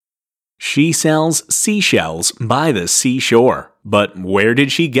She sells seashells by the seashore. But where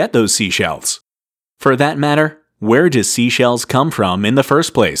did she get those seashells? For that matter, where do seashells come from in the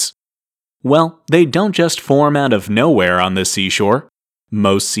first place? Well, they don't just form out of nowhere on the seashore.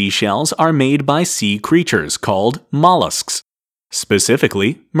 Most seashells are made by sea creatures called mollusks.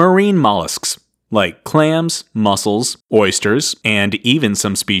 Specifically, marine mollusks, like clams, mussels, oysters, and even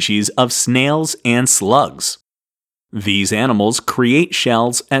some species of snails and slugs. These animals create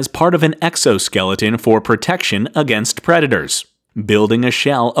shells as part of an exoskeleton for protection against predators, building a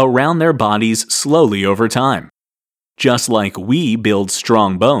shell around their bodies slowly over time. Just like we build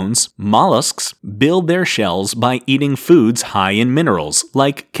strong bones, mollusks build their shells by eating foods high in minerals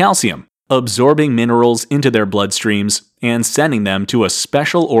like calcium, absorbing minerals into their bloodstreams and sending them to a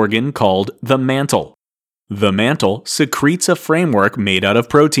special organ called the mantle. The mantle secretes a framework made out of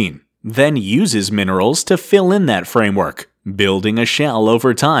protein, then uses minerals to fill in that framework, building a shell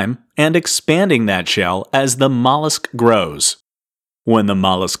over time and expanding that shell as the mollusk grows. When the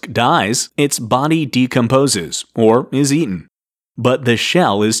mollusk dies, its body decomposes or is eaten. But the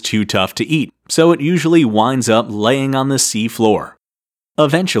shell is too tough to eat, so it usually winds up laying on the sea floor.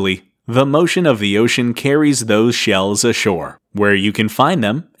 Eventually, the motion of the ocean carries those shells ashore, where you can find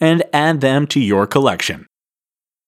them and add them to your collection.